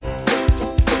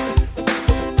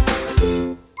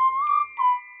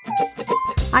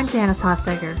I'm Janice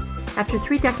Hosteger. After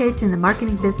 3 decades in the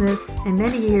marketing business and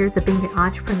many years of being an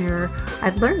entrepreneur,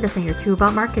 I've learned a thing or two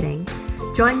about marketing.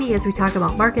 Join me as we talk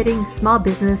about marketing, small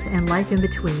business, and life in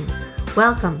between.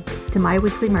 Welcome to My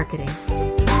Weekly Marketing.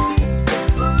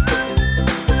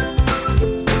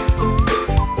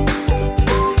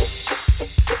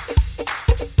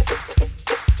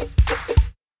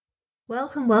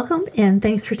 Welcome, and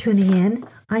thanks for tuning in.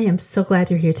 I am so glad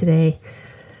you're here today.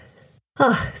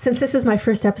 Since this is my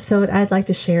first episode, I'd like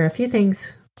to share a few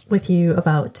things with you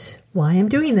about why I'm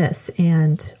doing this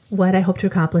and what I hope to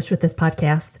accomplish with this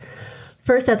podcast.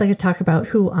 First, I'd like to talk about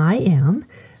who I am.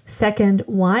 Second,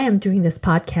 why I'm doing this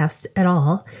podcast at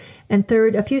all. And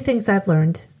third, a few things I've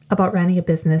learned about running a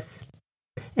business.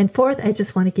 And fourth, I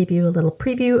just want to give you a little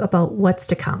preview about what's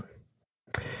to come.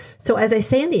 So as I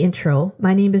say in the intro,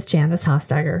 my name is Janice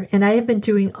Hosteger, and I have been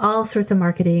doing all sorts of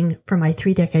marketing for my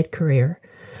 3-decade career.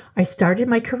 I started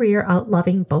my career out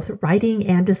loving both writing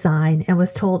and design and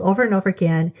was told over and over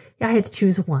again, I had to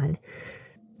choose one.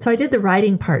 So I did the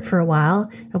writing part for a while.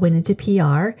 I went into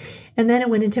PR, and then I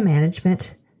went into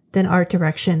management, then art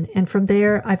direction. And from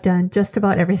there, I've done just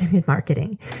about everything in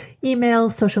marketing: email,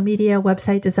 social media,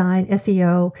 website design,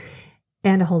 SEO,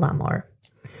 and a whole lot more.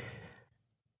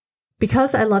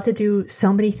 Because I love to do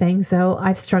so many things, though,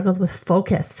 I've struggled with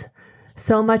focus.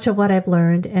 So much of what I've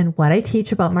learned and what I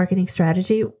teach about marketing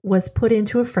strategy was put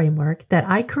into a framework that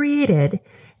I created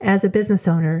as a business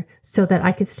owner so that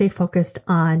I could stay focused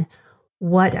on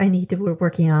what I need to be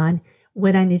working on,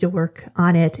 when I need to work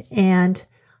on it, and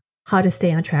how to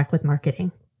stay on track with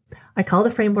marketing. I call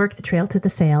the framework the Trail to the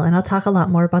Sale, and I'll talk a lot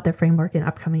more about that framework in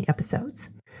upcoming episodes.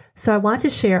 So I want to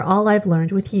share all I've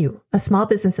learned with you, a small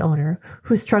business owner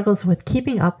who struggles with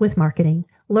keeping up with marketing,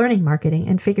 learning marketing,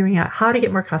 and figuring out how to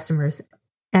get more customers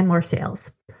and more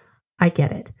sales. I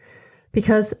get it,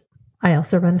 because I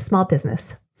also run a small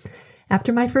business.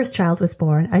 After my first child was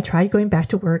born, I tried going back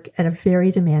to work at a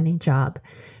very demanding job.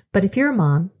 But if you're a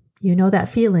mom, you know that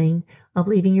feeling of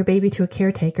leaving your baby to a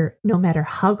caretaker, no matter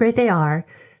how great they are,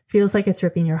 feels like it's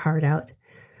ripping your heart out.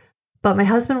 But my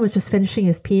husband was just finishing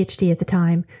his PhD at the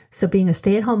time, so being a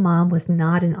stay-at-home mom was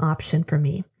not an option for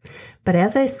me. But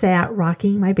as I sat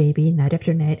rocking my baby night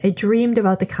after night, I dreamed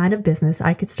about the kind of business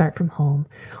I could start from home,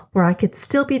 where I could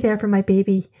still be there for my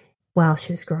baby while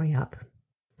she was growing up.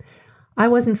 I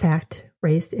was, in fact,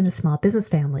 raised in a small business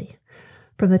family.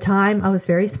 From the time I was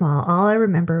very small, all I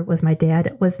remember was my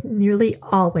dad was nearly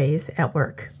always at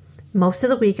work. Most of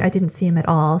the week, I didn't see him at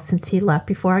all since he left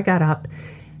before I got up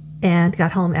and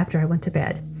got home after I went to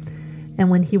bed. And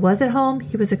when he was at home,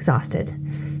 he was exhausted.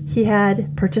 He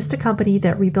had purchased a company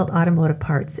that rebuilt automotive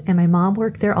parts, and my mom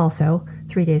worked there also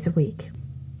 3 days a week.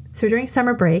 So during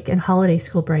summer break and holiday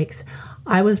school breaks,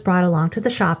 I was brought along to the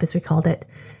shop, as we called it.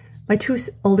 My 2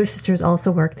 older sisters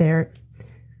also worked there.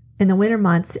 In the winter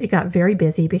months, it got very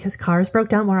busy because cars broke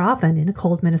down more often in a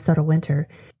cold Minnesota winter.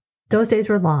 Those days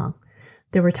were long.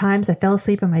 There were times I fell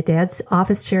asleep in my dad's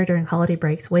office chair during holiday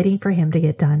breaks, waiting for him to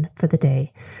get done for the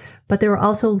day. But there were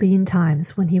also lean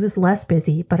times when he was less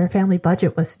busy, but our family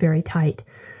budget was very tight.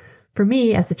 For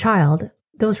me, as a child,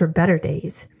 those were better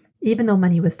days. Even though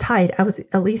money was tight, I was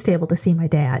at least able to see my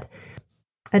dad.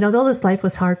 And although this life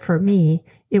was hard for me,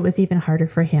 it was even harder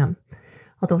for him.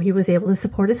 Although he was able to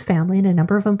support his family and a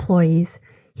number of employees,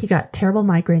 he got terrible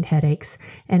migraine headaches,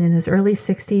 and in his early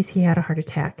 60s, he had a heart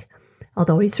attack.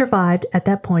 Although he survived, at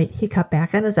that point, he cut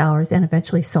back on his hours and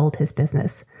eventually sold his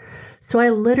business. So I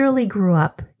literally grew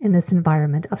up in this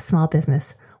environment of small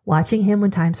business, watching him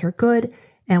when times were good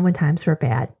and when times were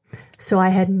bad. So I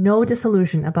had no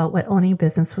disillusion about what owning a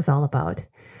business was all about.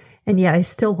 And yet I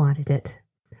still wanted it.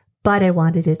 But I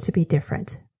wanted it to be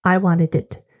different. I wanted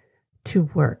it to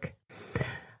work.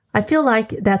 I feel like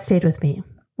that stayed with me.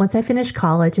 Once I finished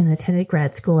college and attended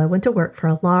grad school, I went to work for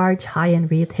a large high-end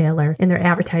retailer in their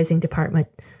advertising department,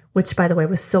 which, by the way,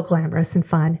 was so glamorous and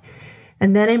fun.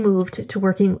 And then I moved to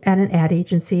working at an ad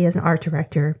agency as an art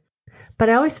director. But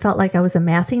I always felt like I was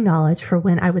amassing knowledge for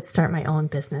when I would start my own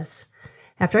business.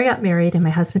 After I got married and my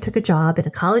husband took a job in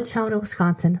a college town in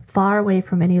Wisconsin, far away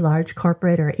from any large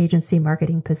corporate or agency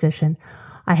marketing position,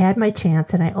 I had my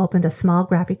chance and I opened a small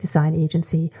graphic design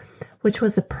agency, which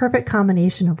was the perfect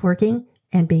combination of working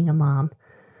and being a mom.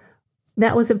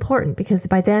 That was important because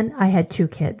by then I had 2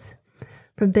 kids.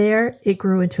 From there, it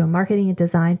grew into a marketing and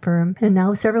design firm, and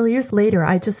now several years later,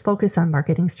 I just focus on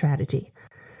marketing strategy.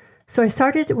 So I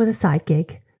started with a side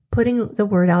gig, putting the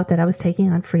word out that I was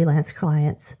taking on freelance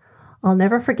clients. I'll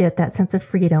never forget that sense of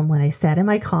freedom when I sat in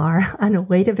my car on a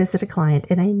way to visit a client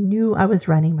and I knew I was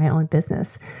running my own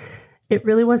business. It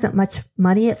really wasn't much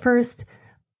money at first,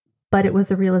 but it was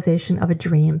the realization of a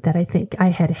dream that I think I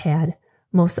had had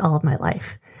most all of my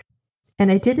life.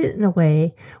 And I did it in a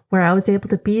way where I was able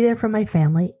to be there for my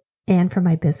family and for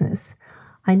my business.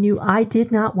 I knew I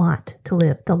did not want to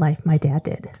live the life my dad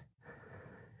did.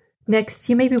 Next,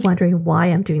 you may be wondering why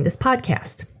I'm doing this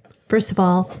podcast. First of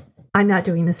all, I'm not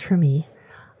doing this for me.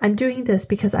 I'm doing this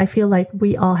because I feel like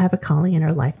we all have a calling in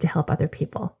our life to help other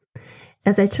people.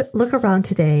 As I look around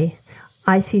today,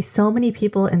 I see so many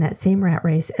people in that same rat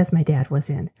race as my dad was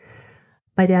in.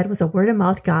 My dad was a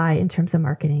word-of-mouth guy in terms of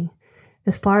marketing.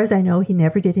 As far as I know, he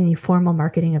never did any formal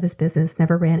marketing of his business,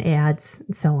 never ran ads,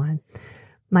 and so on.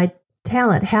 My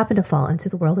talent happened to fall into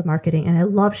the world of marketing, and I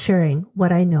love sharing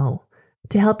what I know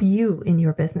to help you in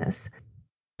your business.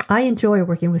 I enjoy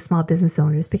working with small business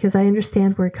owners because I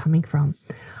understand where you're coming from.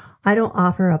 I don't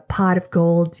offer a pot of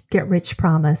gold, get-rich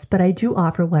promise, but I do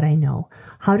offer what I know,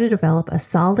 how to develop a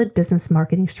solid business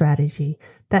marketing strategy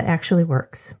that actually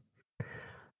works.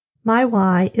 My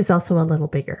why is also a little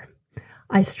bigger.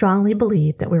 I strongly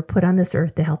believe that we're put on this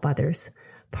earth to help others.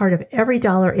 Part of every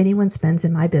dollar anyone spends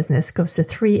in my business goes to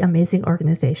 3 amazing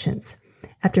organizations.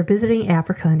 After visiting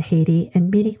Africa and Haiti and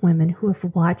meeting women who have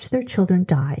watched their children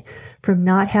die from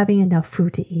not having enough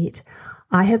food to eat,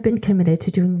 I have been committed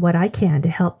to doing what I can to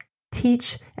help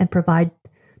teach and provide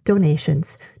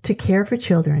donations to care for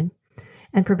children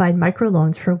and provide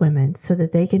microloans for women so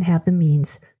that they can have the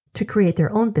means to create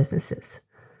their own businesses.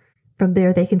 From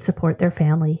there, they can support their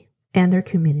family and their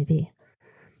community.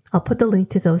 I'll put the link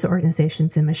to those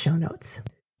organizations in my show notes.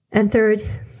 And third,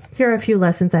 here are a few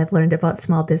lessons I've learned about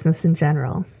small business in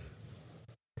general.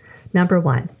 Number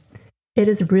 1, it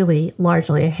is really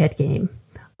largely a head game.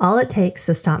 All it takes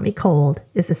to stop me cold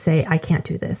is to say, I can't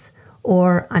do this,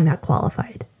 or I'm not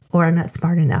qualified, or I'm not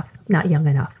smart enough, not young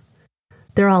enough.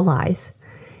 They're all lies.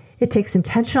 It takes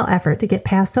intentional effort to get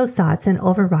past those thoughts and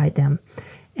override them.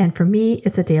 And for me,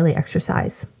 it's a daily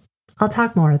exercise. I'll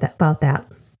talk more about that.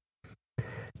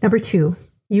 Number 2,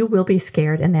 you will be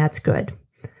scared, and that's good.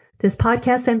 This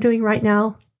podcast I'm doing right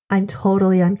now, I'm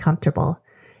totally uncomfortable.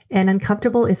 And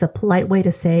uncomfortable is a polite way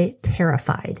to say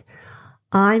terrified.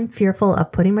 I'm fearful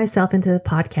of putting myself into the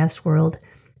podcast world,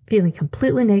 feeling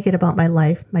completely naked about my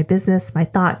life, my business, my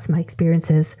thoughts, my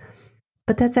experiences.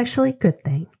 But that's actually a good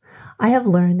thing. I have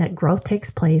learned that growth takes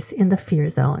place in the fear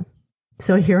zone.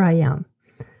 So here I am.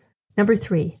 Number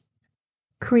 3,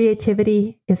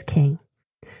 creativity is king.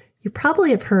 You probably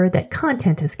have heard that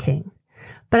content is king,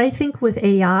 but I think with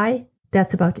AI,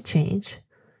 that's about to change.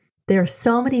 There are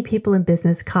so many people in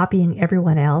business copying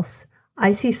everyone else.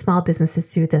 I see small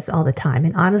businesses do this all the time,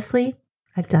 and honestly,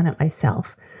 I've done it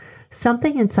myself.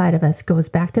 Something inside of us goes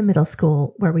back to middle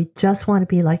school where we just want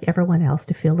to be like everyone else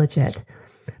to feel legit.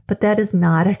 But that is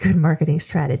not a good marketing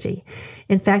strategy.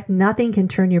 In fact, nothing can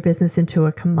turn your business into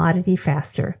a commodity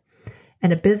faster.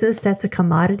 And a business that's a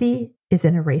commodity is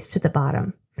in a race to the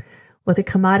bottom. With a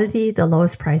commodity, the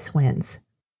lowest price wins.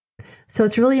 So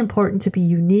it's really important to be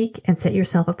unique and set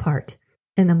yourself apart.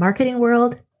 In the marketing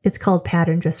world, it's called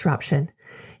pattern disruption.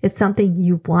 It's something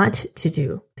you want to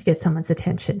do to get someone's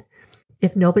attention.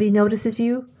 If nobody notices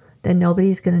you, then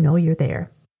nobody's going to know you're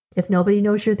there. If nobody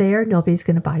knows you're there, nobody's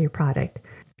going to buy your product.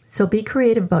 So be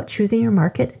creative about choosing your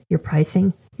market, your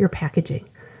pricing, your packaging.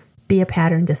 Be a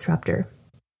pattern disruptor.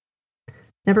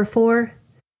 Number 4,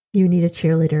 you need a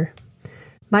cheerleader.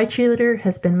 My cheerleader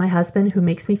has been my husband, who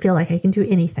makes me feel like I can do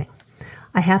anything.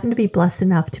 I happen to be blessed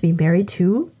enough to be married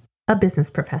to a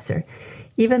business professor.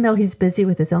 Even though he's busy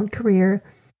with his own career,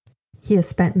 he has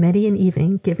spent many an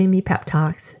evening giving me pep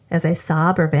talks as I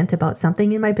sob or vent about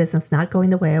something in my business not going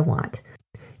the way I want.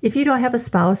 If you don't have a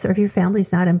spouse or if your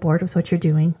family's not on board with what you're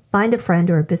doing, find a friend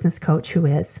or a business coach who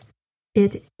is.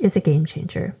 It is a game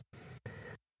changer.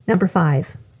 Number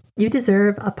 5, you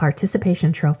deserve a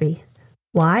participation trophy.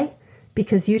 Why?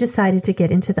 Because you decided to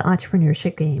get into the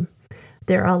entrepreneurship game.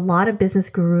 There are a lot of business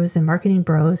gurus and marketing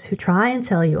bros who try and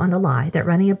tell you on the lie that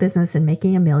running a business and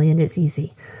making $1 million is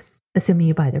easy, assuming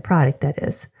you buy their product, that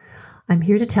is. I'm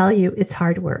here to tell you it's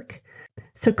hard work.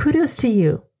 So kudos to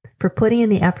you for putting in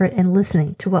the effort and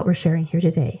listening to what we're sharing here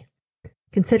today.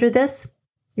 Consider this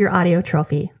your audio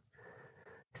trophy.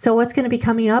 So what's going to be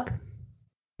coming up?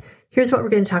 Here's what we're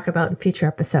going to talk about in future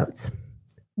episodes.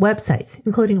 Websites,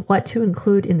 including what to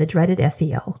include in the dreaded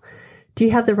SEO. Do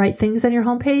you have the right things on your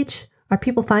homepage? Are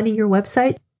people finding your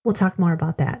website? We'll talk more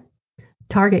about that.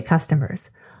 Target customers.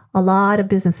 A lot of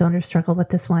business owners struggle with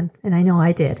this one, and I know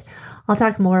I did. I'll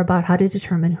talk more about how to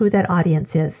determine who that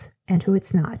audience is and who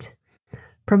it's not.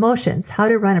 Promotions, how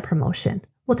to run a promotion.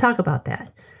 We'll talk about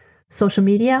that. Social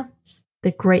media,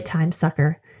 the great time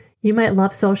sucker. You might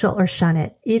love social or shun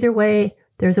it. Either way,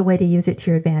 there's a way to use it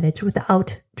to your advantage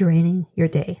without draining your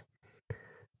day.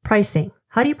 Pricing.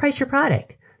 How do you price your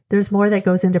product? There's more that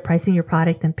goes into pricing your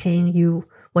product than paying you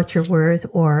what you're worth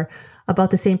or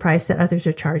about the same price that others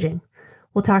are charging.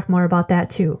 We'll talk more about that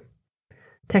too.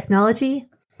 Technology,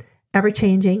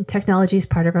 ever-changing. Technology is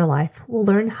part of our life. We'll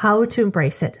learn how to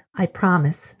embrace it. I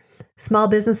promise. Small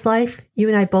business life, you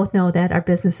and I both know that our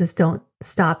businesses don't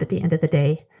stop at the end of the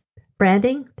day.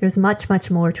 Branding, there's much,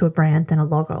 much more to a brand than a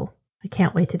logo. I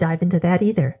can't wait to dive into that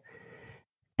either.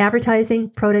 Advertising,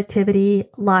 productivity,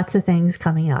 lots of things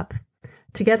coming up.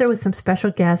 Together with some special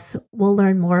guests, we'll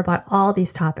learn more about all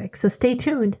these topics. So stay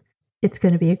tuned. It's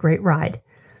going to be a great ride.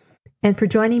 And for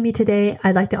joining me today,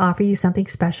 I'd like to offer you something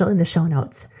special in the show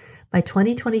notes. My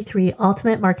 2023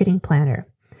 Ultimate Marketing Planner.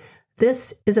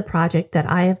 This is a project that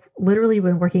I have literally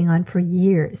been working on for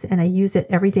years, and I use it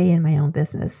every day in my own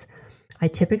business. I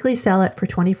typically sell it for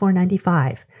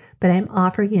 $24.95, but I'm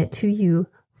offering it to you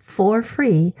for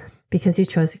free because you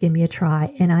chose to give me a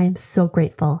try, and I am so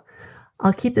grateful.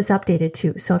 I'll keep this updated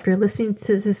too, so if you're listening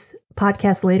to this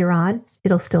podcast later on,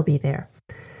 it'll still be there.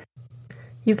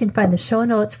 You can find the show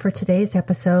notes for today's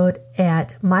episode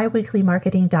at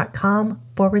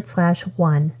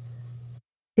myweeklymarketing.com/1.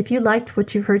 If you liked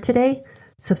what you heard today,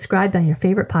 subscribe on your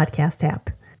favorite podcast app.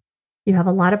 You have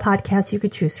a lot of podcasts you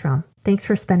could choose from. Thanks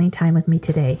for spending time with me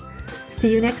today.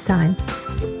 See you next time.